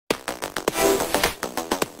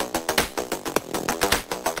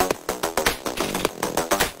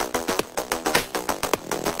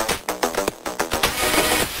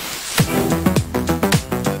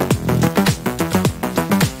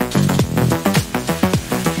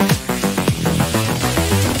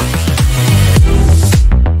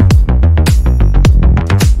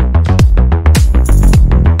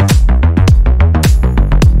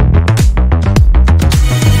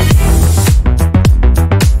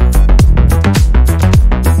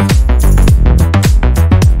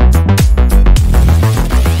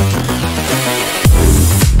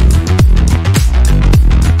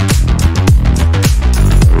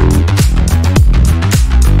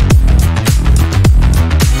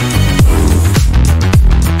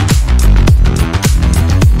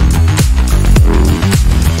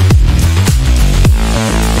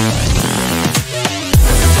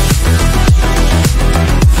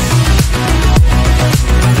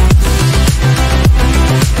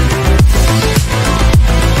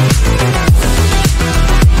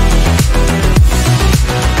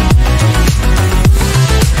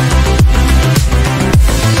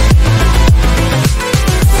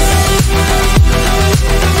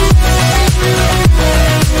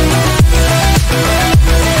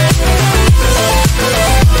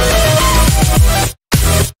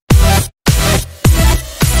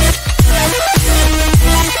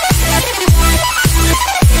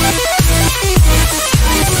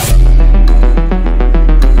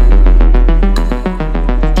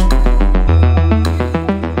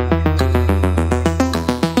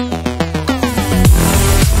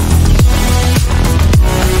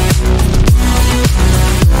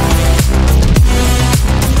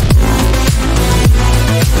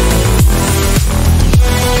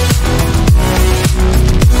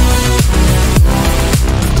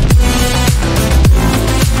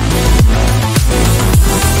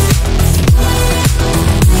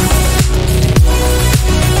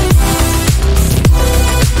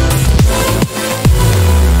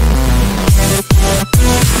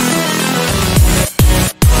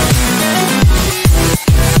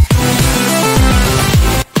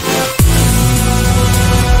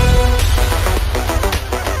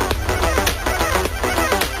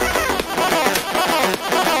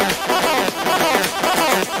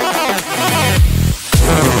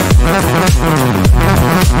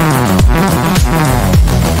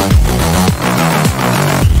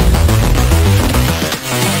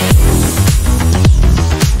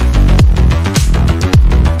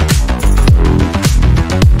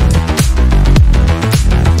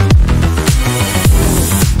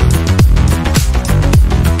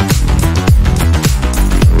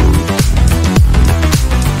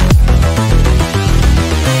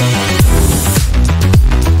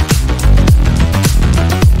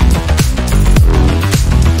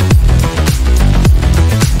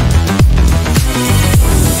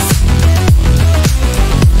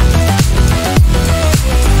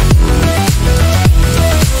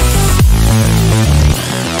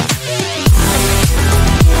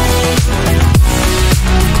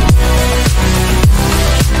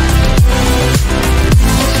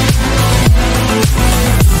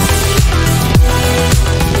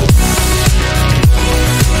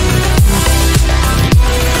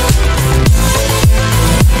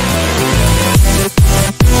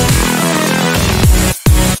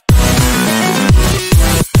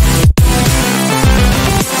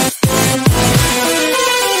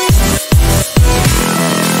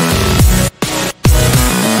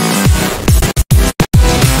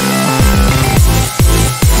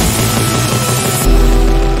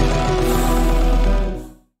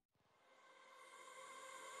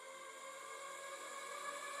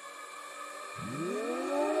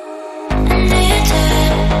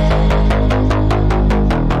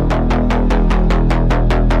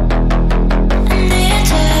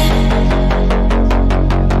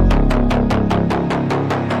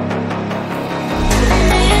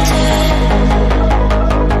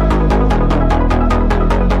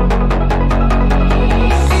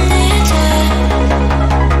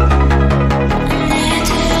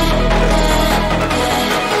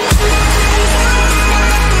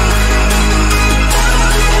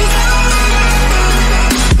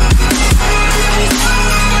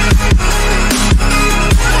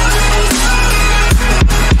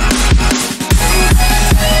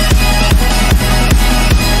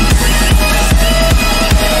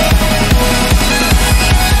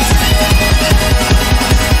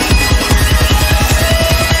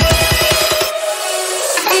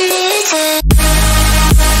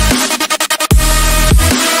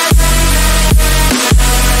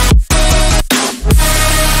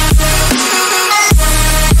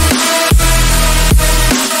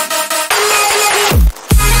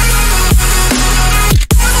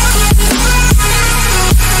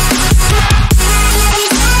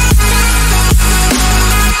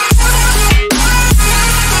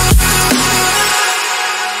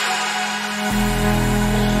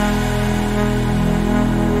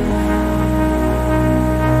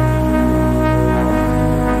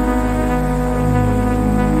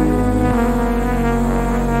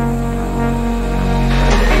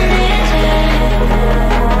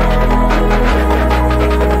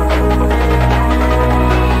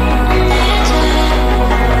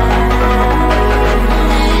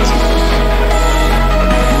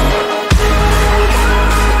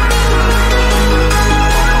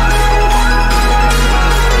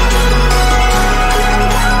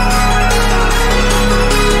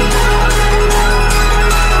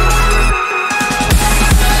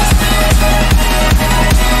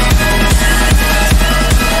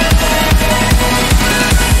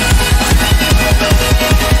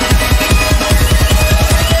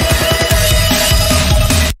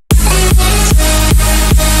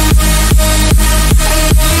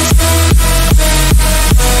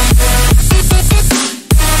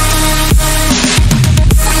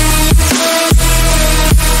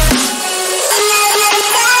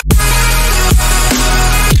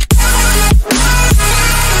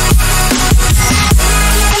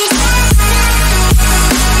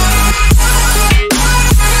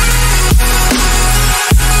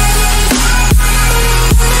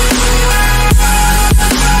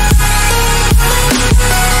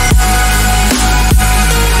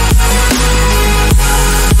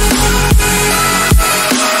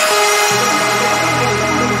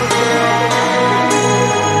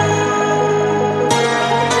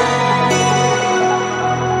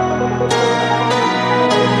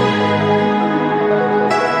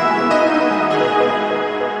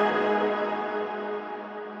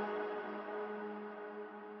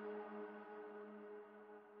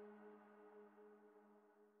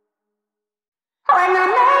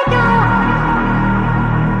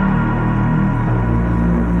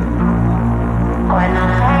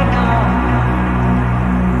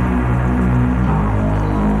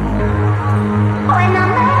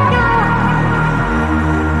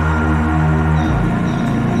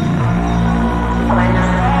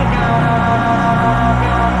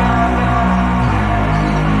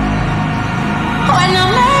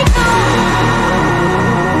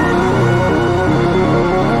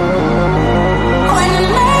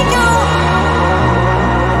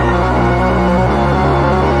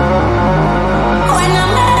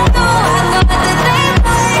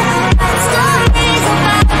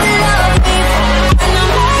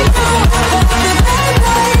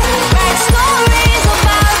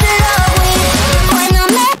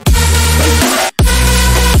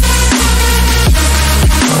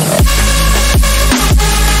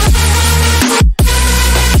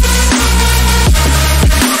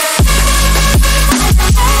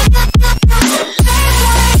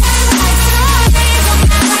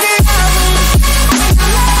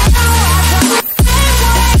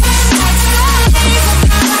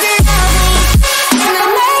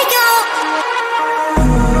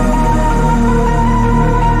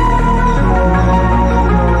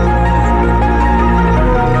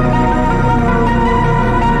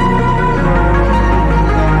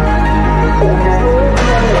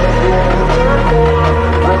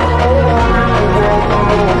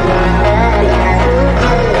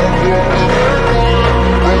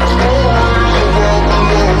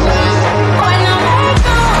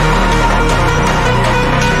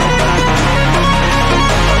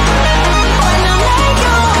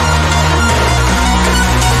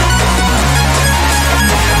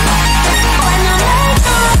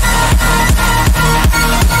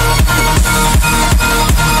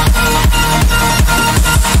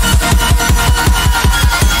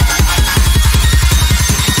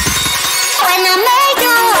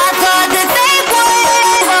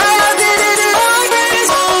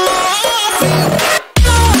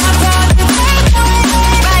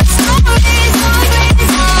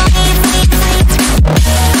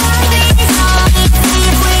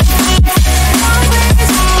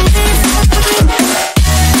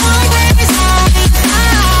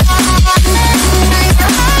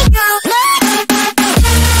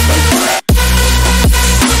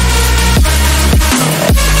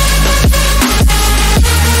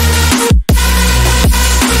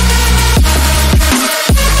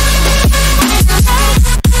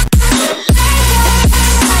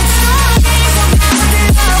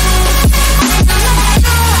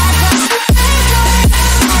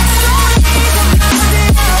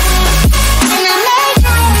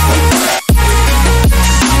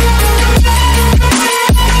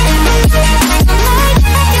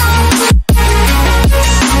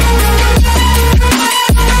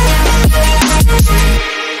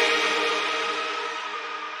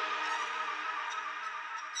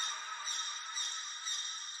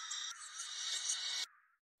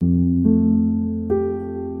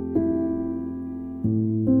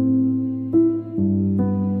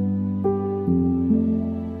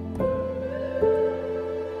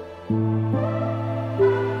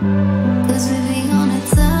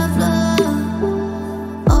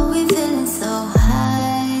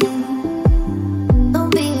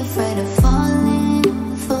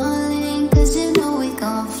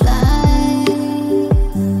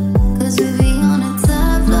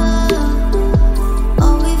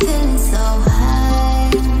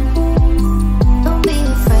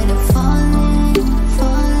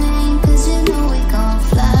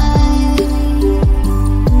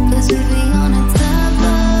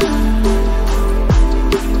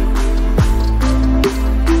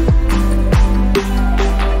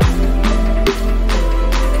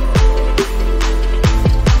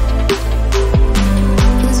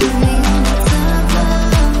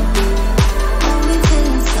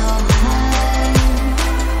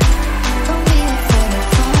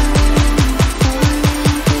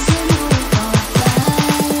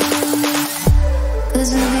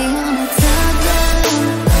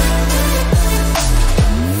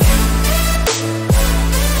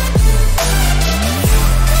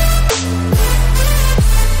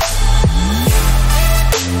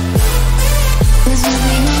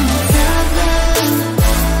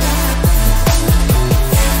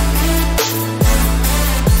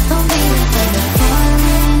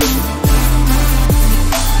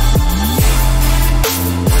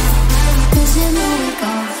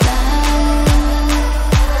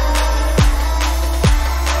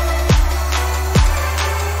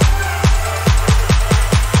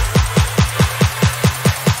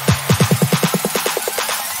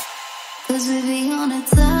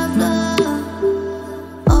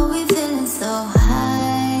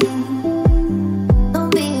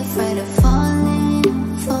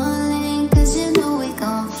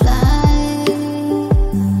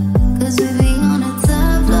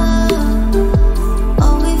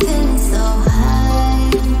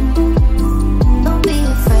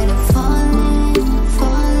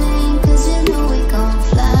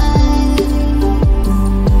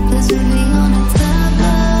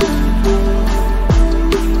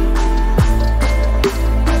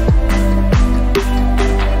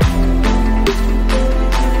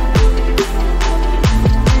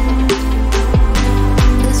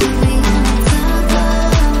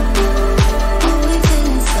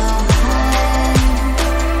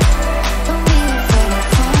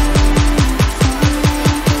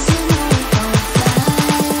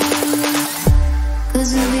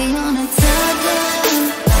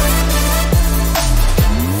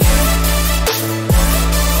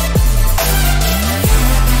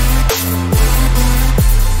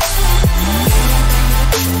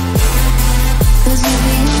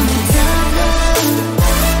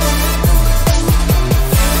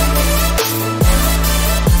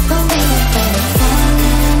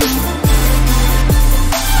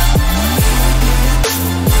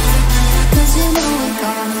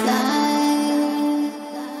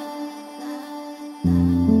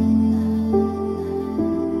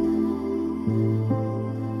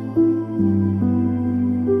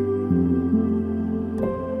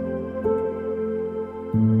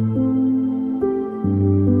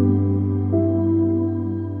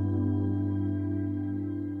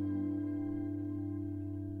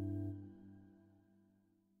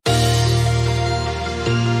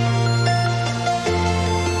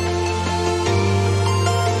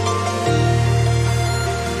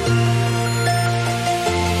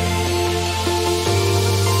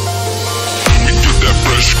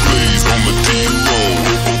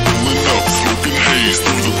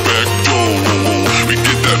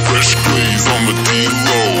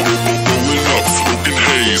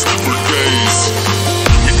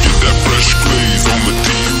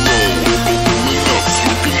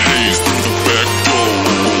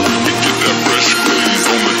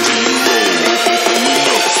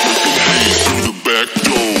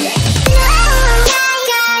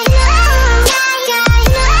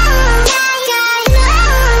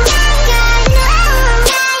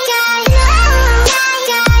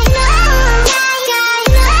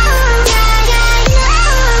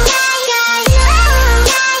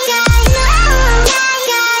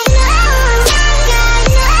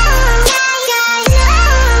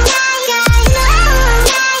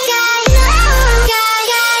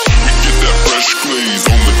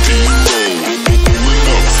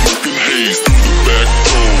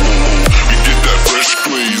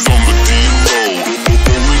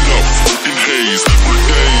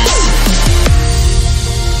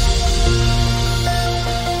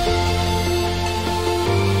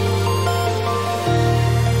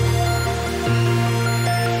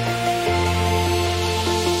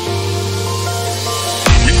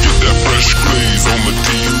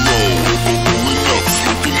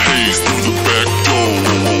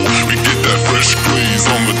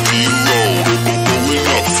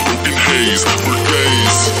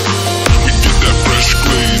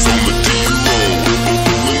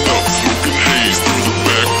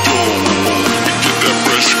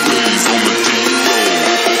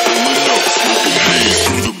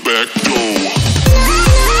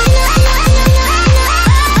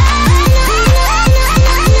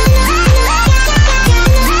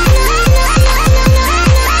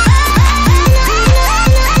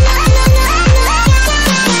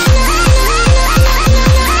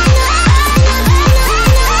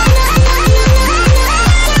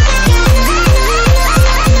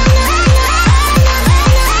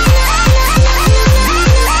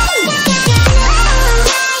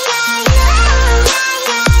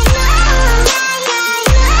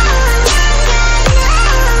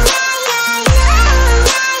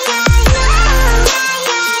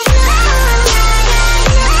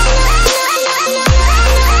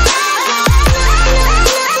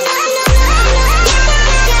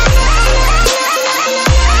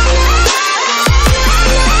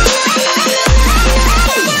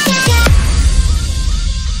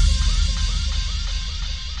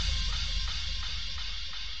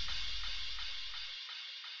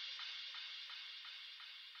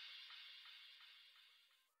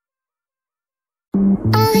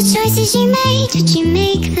choices you made, would you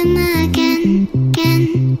make them again,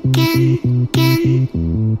 again, again, again?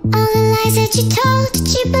 All the lies that you told, did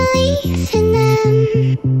you believe in them?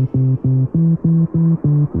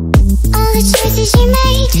 All the choices you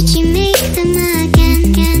made, would you make them again,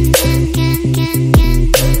 again, again, again, again,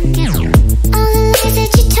 again? All the lies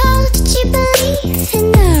that you told, did you believe in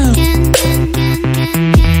them? Again, again, again, again,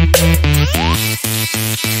 again.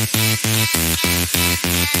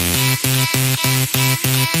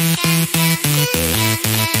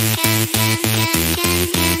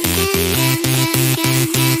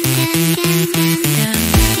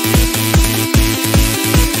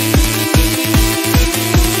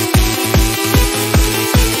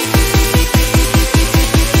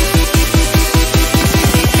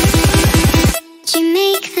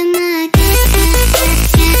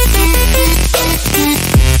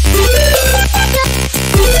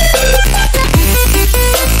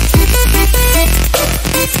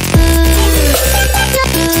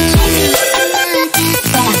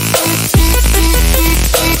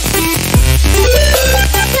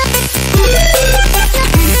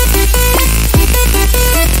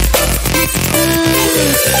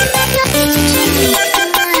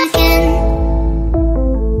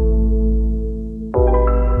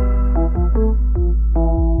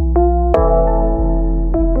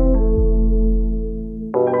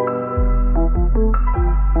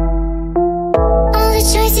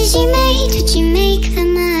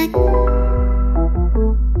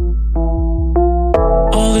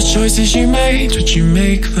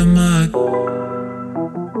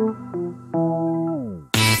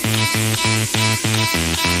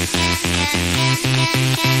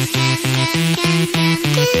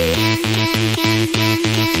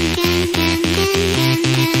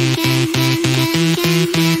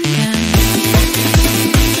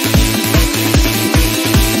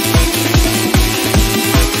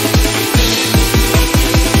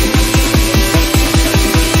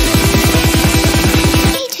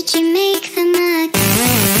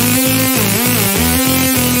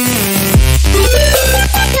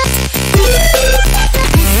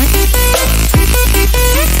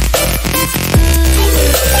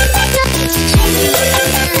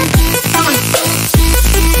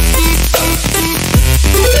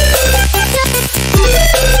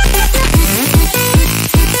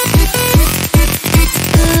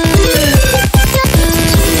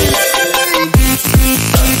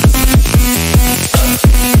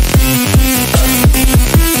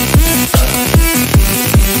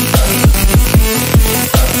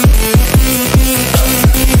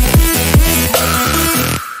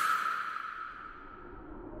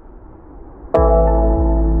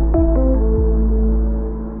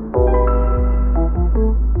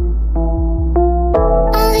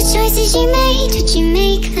 Choices you made, would you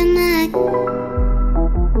make them again?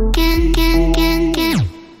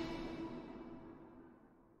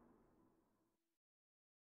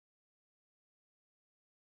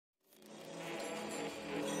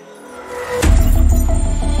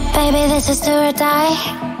 Baby, this is do or die.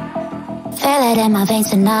 Feel it in my veins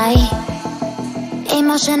tonight.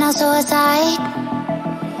 Emotional suicide.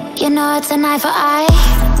 You know it's an eye for eye.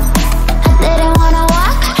 I didn't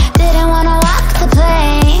wanna walk the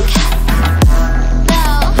plank. No.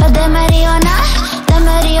 But the Mariona,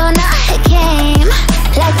 it came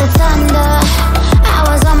like the thunder. I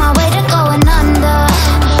was on my way to going under.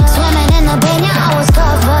 Swimming in the pain, yeah, I was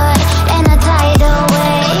covered in a tidal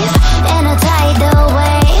wave, in a tidal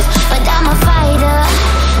wave. But I'm a fighter,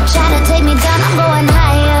 trying to take me down, I'm going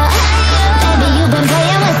higher. Baby, you've been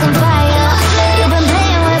playing with some fire. You've been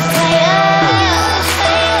playing with fire.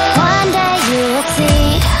 One day you will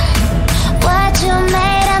see what you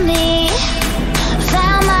made of me.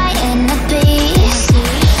 Found my inner peace.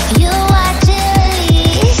 You are to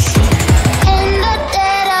release in the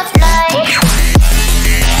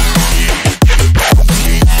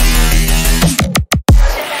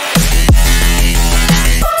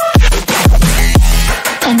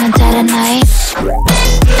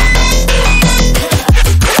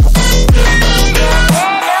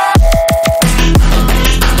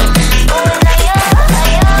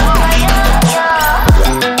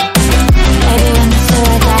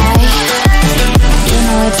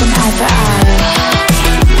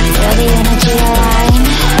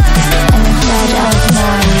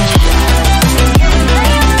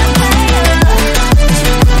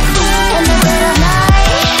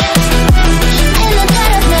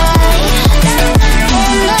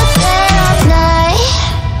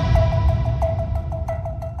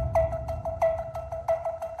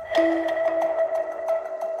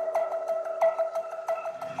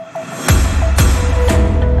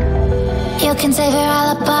can save your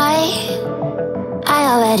alibi. I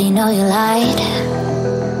already know you lied.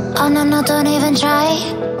 Oh no, no, don't even try.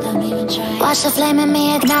 Watch the flame in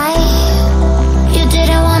me ignite. You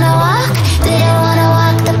didn't wanna walk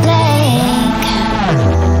the plank.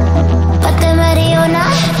 But then ready or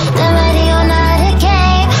not, it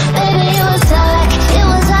came. Baby, it was dark, it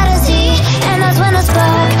was hard to see. And that's when a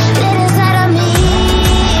spark lit inside of me.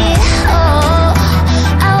 Oh,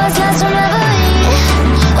 I was lost from reverie.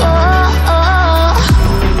 Oh, oh,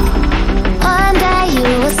 one day you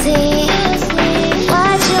will see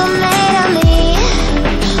what you made of me,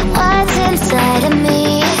 what's inside of me.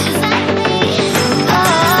 Oh,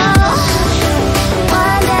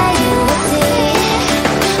 one day you will see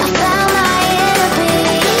I found my inner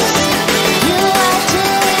peace. You are to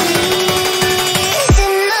release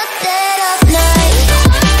in the dead of night.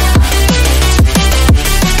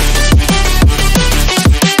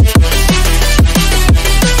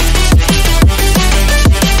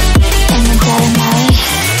 In the dead of night.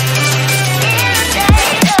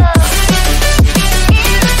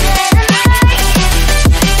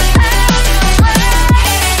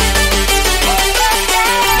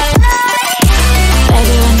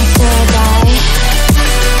 Baby, when it's do or die,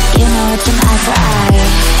 you know it's an eye for eye.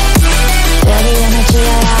 Ready energy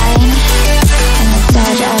align in the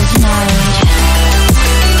dead of night.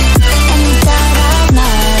 In the dead of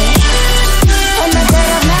night. In the dead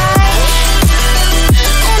of night.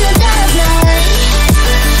 In the dead of night.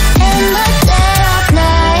 In the dead of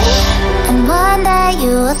night. And one day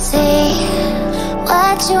you will see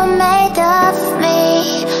what you made of me,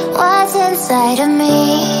 what's inside of me.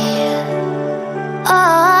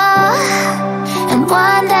 Oh, and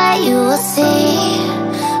one day you will see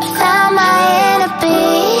I found my inner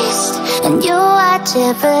beast, and you are to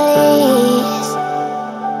release.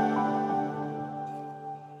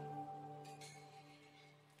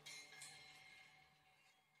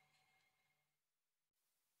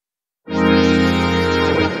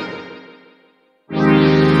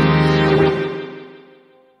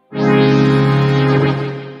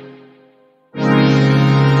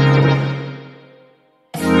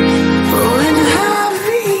 When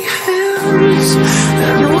heavy hands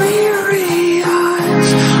and weary eyes,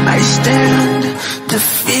 I stand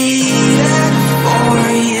defeated for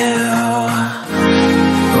you.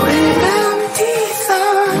 With empty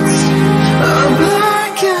thoughts, a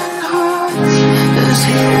blackened heart is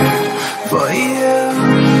here for you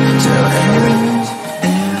to end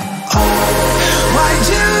it all. Why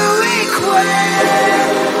do we quit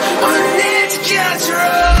when it gets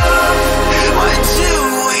rough? Why do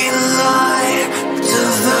we lie to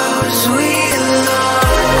those we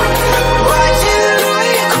love? Why do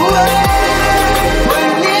we quit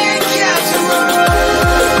when it gets rough?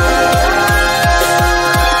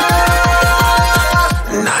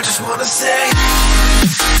 And I just wanna say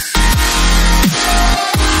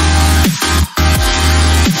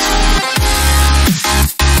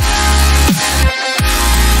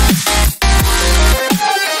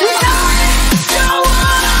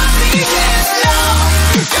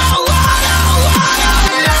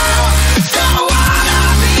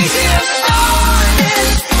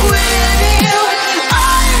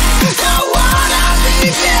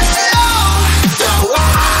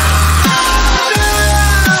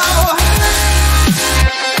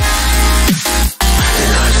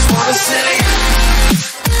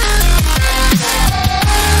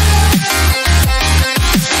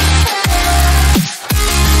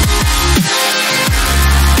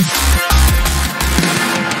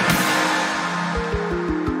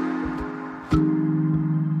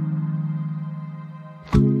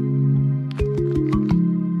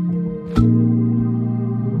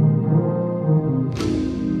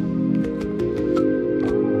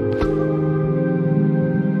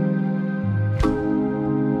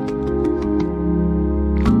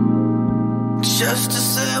just a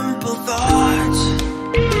simple thought.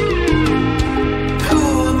 Who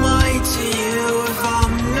am I to you if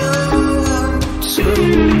I'm new to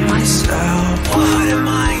myself? What am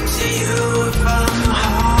I